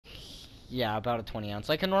Yeah, about a 20 ounce.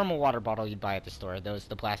 Like a normal water bottle you'd buy at the store. Those,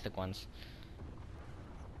 the plastic ones.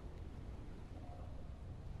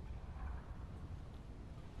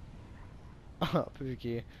 Oh,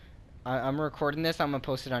 Pookie. I'm recording this. I'm gonna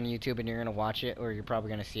post it on YouTube, and you're gonna watch it, or you're probably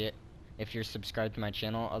gonna see it if you're subscribed to my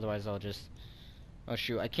channel. Otherwise, I'll just. Oh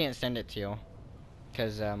shoot, I can't send it to you,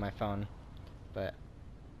 cause my phone. But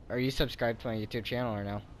are you subscribed to my YouTube channel or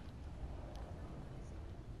no?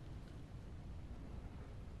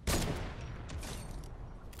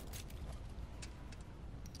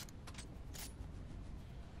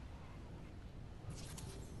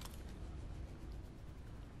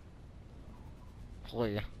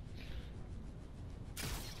 Please.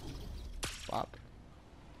 Bop.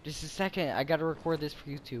 Just a second. I gotta record this for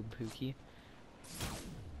YouTube, Pookie.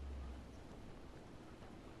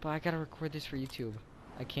 But I gotta record this for YouTube.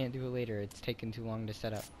 I can't do it later. It's taking too long to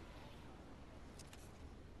set up.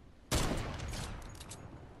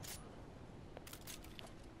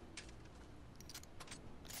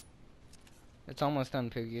 It's almost done,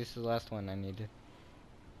 Pookie. This is the last one I needed.